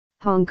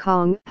Hong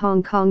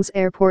Kong's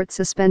airport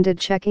suspended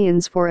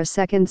check-ins for a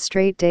second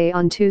straight day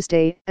on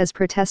Tuesday as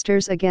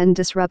protesters again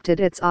disrupted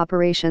its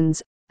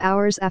operations,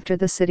 hours after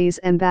the city's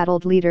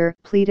embattled leader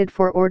pleaded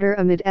for order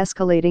amid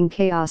escalating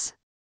chaos.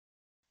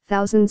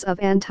 Thousands of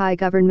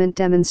anti-government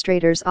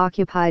demonstrators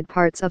occupied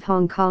parts of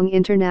Hong Kong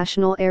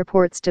International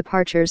Airport's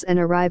departures and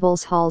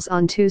arrivals halls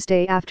on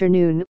Tuesday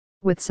afternoon,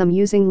 with some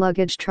using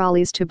luggage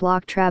trolleys to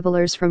block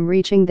travelers from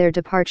reaching their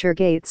departure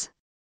gates.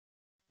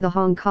 The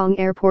Hong Kong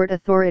Airport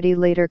Authority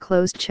later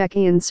closed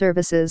check-in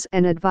services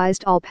and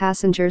advised all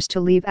passengers to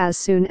leave as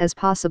soon as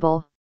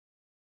possible.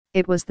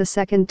 It was the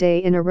second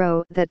day in a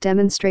row that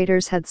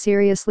demonstrators had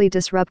seriously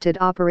disrupted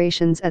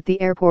operations at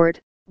the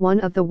airport, one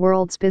of the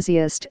world's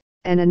busiest,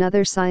 and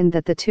another sign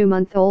that the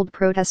two-month-old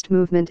protest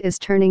movement is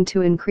turning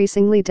to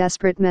increasingly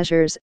desperate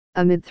measures,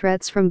 amid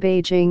threats from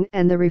Beijing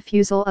and the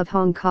refusal of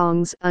Hong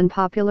Kong's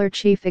unpopular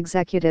chief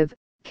executive,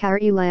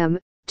 Carrie Lam,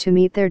 to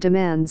meet their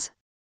demands.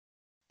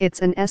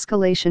 "It's an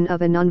escalation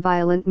of a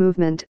nonviolent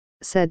movement,"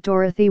 said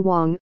Dorothy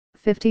Wong,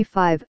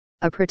 55,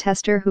 a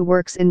protester who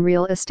works in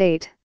real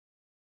estate.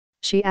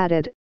 She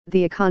added,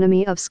 "The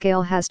economy of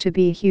scale has to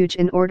be huge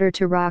in order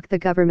to rock the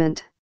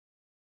government."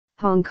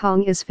 Hong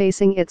Kong is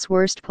facing its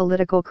worst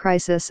political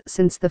crisis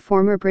since the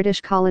former British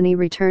colony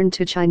returned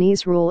to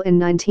Chinese rule in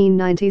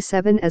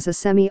 1997 as a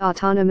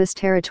semi-autonomous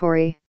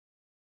territory.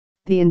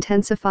 The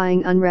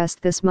intensifying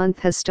unrest this month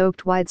has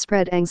stoked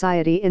widespread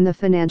anxiety in the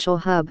financial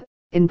hub,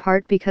 in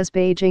part because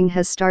Beijing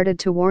has started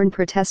to warn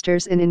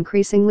protesters in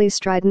increasingly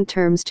strident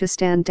terms to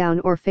stand down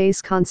or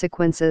face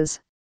consequences.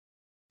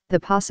 The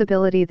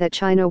possibility that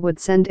China would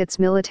send its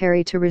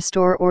military to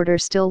restore order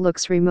still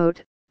looks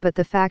remote, but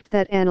the fact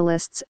that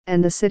analysts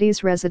and the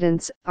city's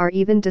residents are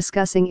even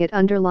discussing it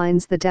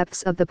underlines the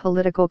depths of the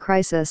political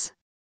crisis.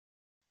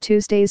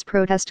 Tuesday's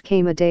protest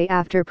came a day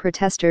after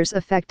protesters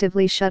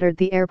effectively shuttered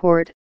the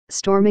airport,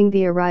 storming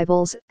the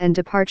arrivals and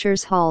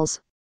departures halls.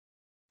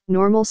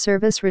 Normal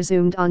service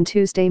resumed on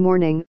Tuesday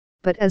morning,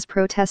 but as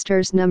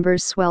protesters'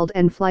 numbers swelled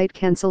and flight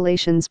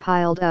cancellations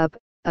piled up,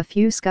 a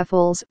few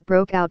scuffles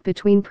broke out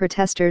between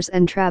protesters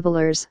and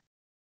travelers.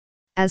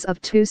 As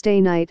of Tuesday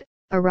night,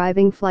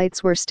 arriving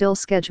flights were still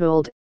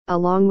scheduled,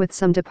 along with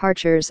some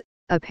departures,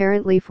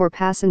 apparently for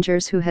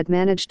passengers who had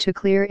managed to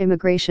clear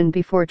immigration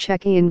before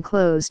check-in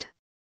closed.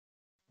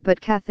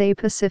 But Cathay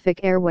Pacific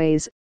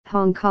Airways,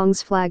 Hong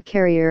Kong's flag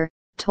carrier,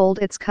 told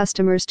its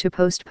customers to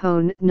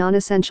postpone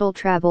non-essential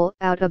travel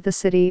out of the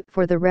city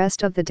for the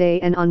rest of the day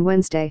and on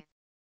Wednesday.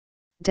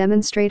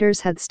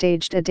 Demonstrators had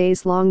staged a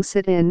days-long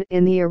sit-in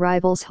in the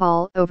arrivals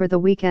hall over the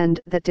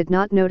weekend that did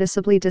not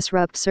noticeably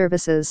disrupt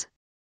services.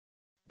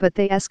 But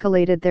they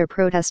escalated their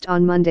protest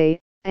on Monday,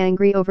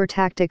 angry over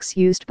tactics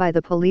used by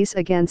the police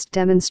against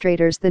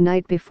demonstrators the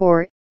night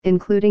before,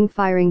 including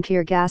firing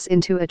tear gas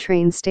into a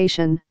train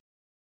station.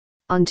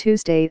 On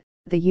Tuesday,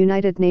 the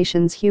United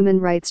Nations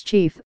Human Rights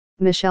Chief,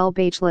 Michelle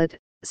Bachelet,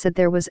 said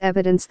there was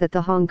evidence that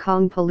the Hong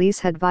Kong police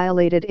had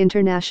violated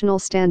international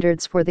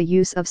standards for the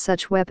use of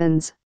such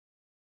weapons.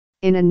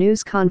 In a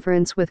news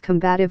conference with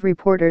combative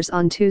reporters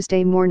on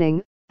Tuesday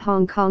morning,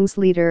 Hong Kong's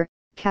leader,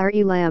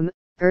 Carrie Lam,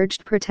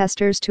 urged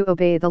protesters to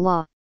obey the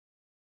law.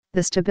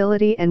 "The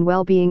stability and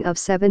well-being of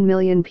 7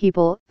 million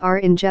people are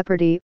in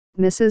jeopardy,"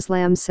 Mrs.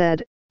 Lam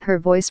said, her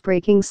voice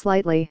breaking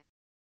slightly.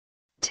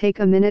 "Take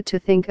a minute to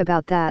think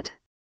about that.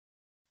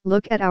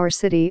 Look at our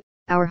city,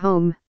 our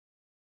home.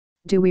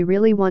 Do we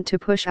really want to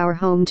push our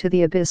home to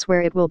the abyss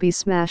where it will be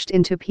smashed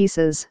into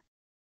pieces?"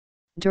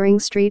 During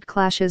street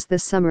clashes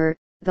this summer,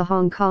 the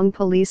Hong Kong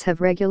police have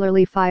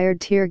regularly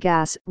fired tear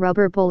gas,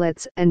 rubber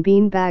bullets and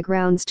beanbag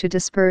rounds to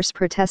disperse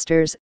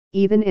protesters,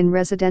 even in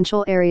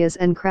residential areas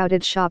and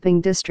crowded shopping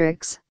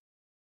districts.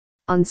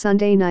 On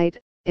Sunday night,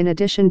 in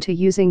addition to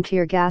using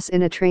tear gas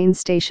in a train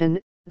station,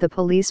 the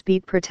police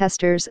beat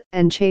protesters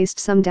and chased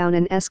some down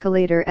an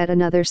escalator at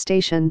another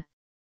station.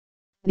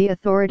 The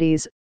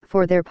authorities,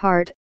 for their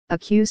part,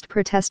 accused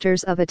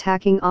protesters of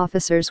attacking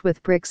officers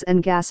with bricks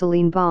and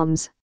gasoline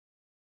bombs.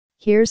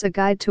 Here's a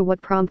guide to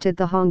what prompted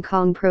the Hong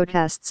Kong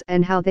protests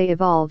and how they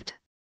evolved.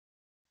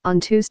 On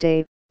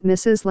Tuesday,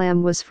 Mrs.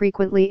 Lam was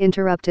frequently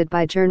interrupted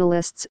by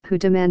journalists who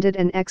demanded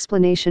an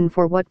explanation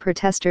for what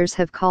protesters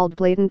have called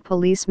blatant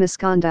police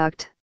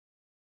misconduct.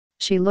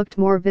 She looked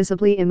more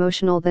visibly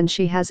emotional than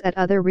she has at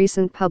other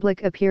recent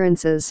public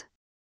appearances.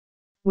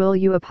 "Will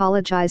you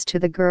apologize to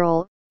the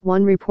girl?"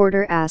 one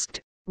reporter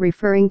asked,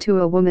 referring to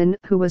a woman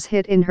who was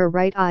hit in her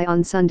right eye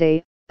on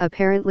Sunday,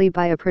 apparently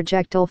by a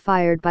projectile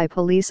fired by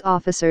police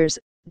officers,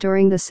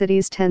 during the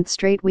city's 10th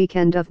straight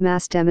weekend of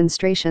mass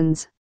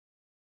demonstrations.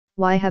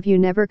 "Why have you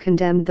never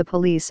condemned the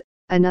police?"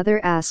 another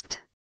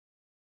asked.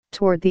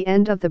 Toward the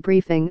end of the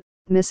briefing,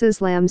 Mrs.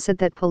 Lam said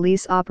that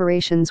police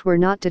operations were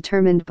not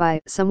determined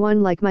by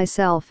 "someone like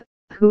myself,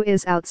 who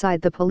is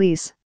outside the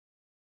police."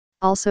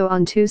 Also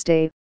on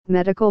Tuesday,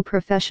 medical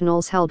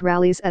professionals held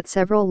rallies at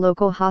several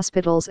local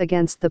hospitals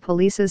against the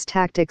police's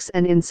tactics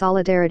and in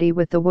solidarity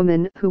with the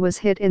woman who was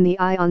hit in the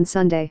eye on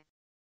Sunday.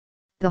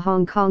 The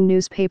Hong Kong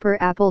newspaper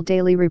Apple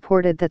Daily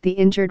reported that the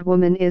injured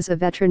woman is a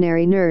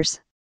veterinary nurse.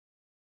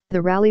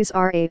 The rallies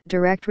are a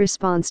direct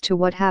response to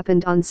what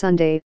happened on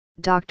Sunday,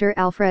 Dr.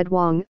 Alfred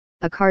Wong,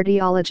 a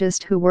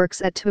cardiologist who works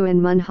at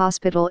Tuan Mun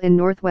Hospital in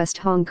northwest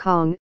Hong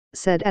Kong,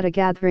 said at a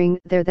gathering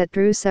there that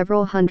drew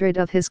several hundred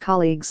of his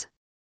colleagues.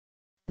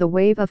 The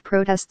wave of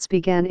protests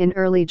began in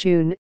early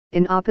June,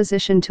 in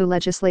opposition to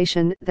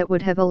legislation that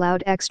would have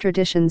allowed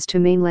extraditions to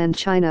mainland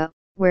China,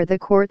 where the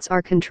courts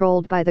are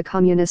controlled by the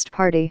Communist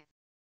Party.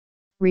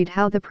 Read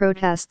how the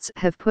protests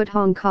have put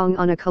Hong Kong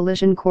on a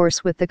collision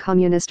course with the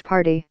Communist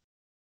Party.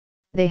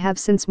 They have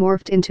since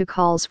morphed into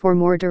calls for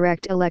more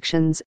direct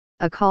elections,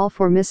 a call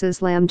for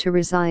Mrs. Lam to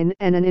resign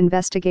and an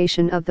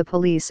investigation of the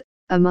police,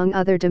 among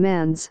other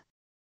demands.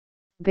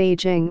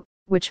 Beijing,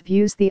 which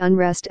views the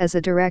unrest as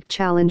a direct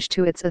challenge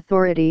to its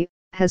authority,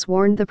 has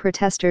warned the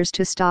protesters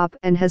to stop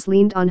and has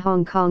leaned on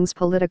Hong Kong's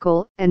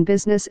political and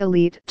business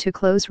elite to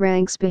close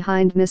ranks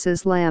behind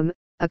Mrs. Lam,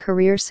 a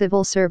career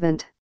civil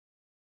servant.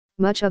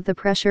 Much of the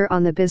pressure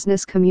on the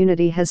business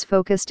community has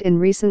focused in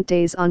recent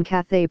days on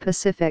Cathay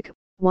Pacific,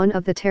 one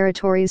of the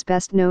territory's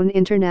best-known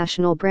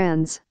international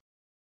brands.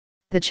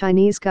 The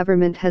Chinese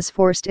government has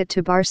forced it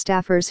to bar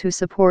staffers who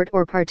support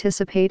or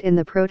participate in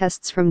the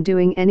protests from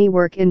doing any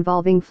work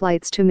involving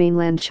flights to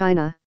mainland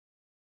China.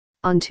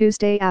 On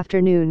Tuesday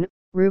afternoon,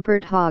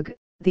 Rupert Hogg,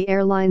 the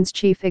airline's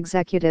chief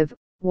executive,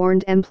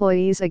 warned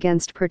employees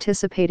against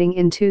participating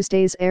in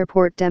Tuesday's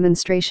airport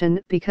demonstration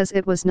because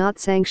it was not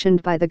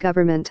sanctioned by the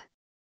government.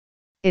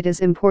 "It is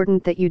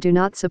important that you do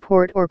not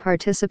support or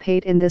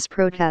participate in this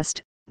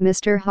protest,"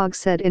 Mr. Hogg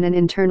said in an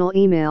internal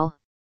email.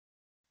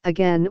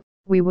 "Again,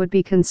 we would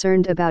be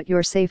concerned about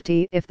your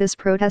safety if this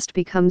protest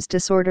becomes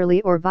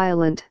disorderly or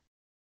violent."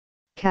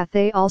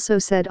 Cathay also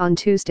said on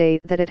Tuesday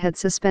that it had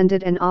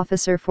suspended an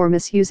officer for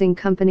misusing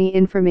company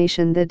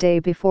information the day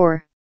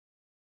before.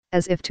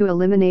 As if to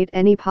eliminate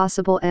any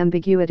possible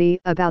ambiguity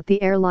about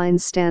the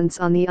airline's stance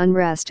on the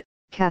unrest,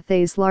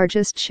 Cathay's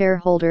largest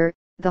shareholder,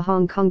 the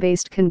Hong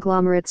Kong-based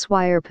conglomerate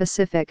Swire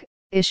Pacific,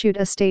 issued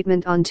a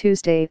statement on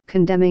Tuesday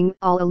condemning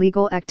all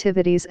illegal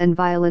activities and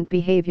violent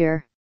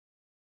behavior.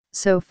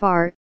 So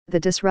far, the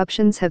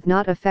disruptions have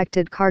not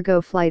affected cargo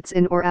flights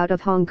in or out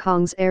of Hong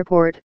Kong's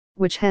airport,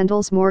 which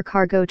handles more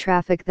cargo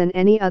traffic than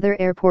any other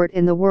airport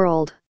in the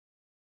world.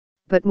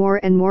 But more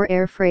and more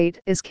air freight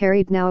is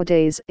carried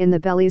nowadays in the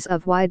bellies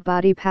of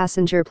wide-body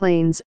passenger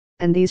planes,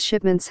 and these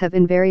shipments have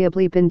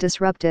invariably been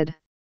disrupted.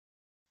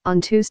 On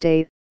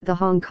Tuesday, the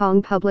Hong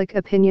Kong Public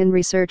Opinion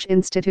Research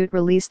Institute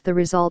released the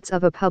results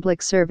of a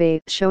public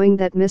survey showing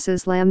that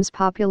Mrs. Lam's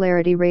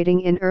popularity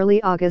rating in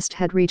early August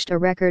had reached a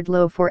record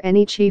low for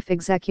any chief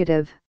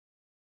executive.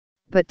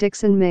 But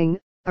Dixon Ming,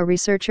 a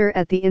researcher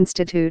at the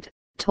institute,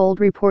 told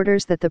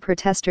reporters that the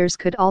protesters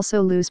could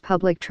also lose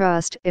public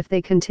trust if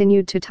they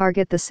continued to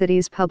target the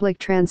city's public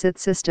transit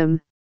system.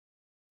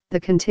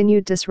 The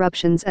continued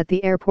disruptions at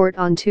the airport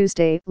on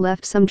Tuesday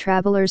left some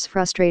travelers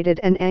frustrated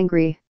and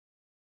angry.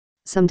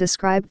 Some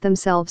described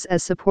themselves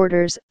as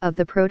supporters of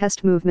the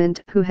protest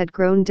movement who had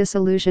grown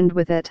disillusioned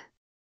with it.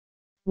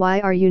 "Why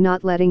are you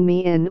not letting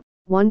me in?"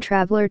 one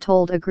traveler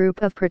told a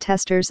group of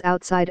protesters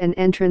outside an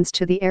entrance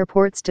to the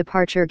airport's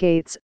departure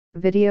gates,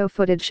 video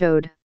footage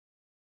showed.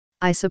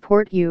 "I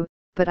support you,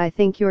 but I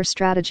think your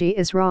strategy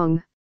is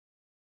wrong."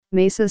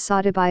 Mesa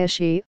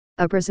Sadabayashi,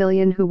 a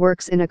Brazilian who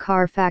works in a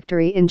car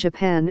factory in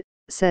Japan,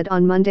 said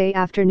on Monday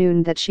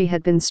afternoon that she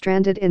had been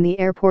stranded in the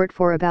airport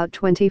for about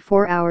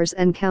 24 hours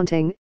and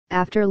counting,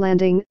 after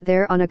landing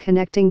there on a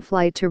connecting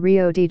flight to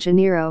Rio de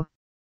Janeiro.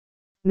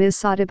 Ms.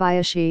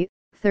 Sadabayashi,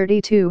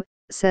 32,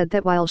 said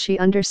that while she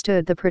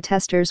understood the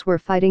protesters were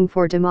fighting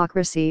for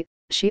democracy,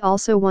 she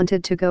also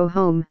wanted to go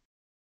home.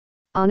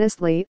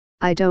 "Honestly,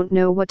 I don't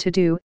know what to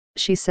do,"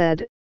 she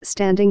said,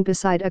 standing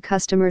beside a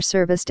customer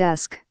service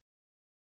desk.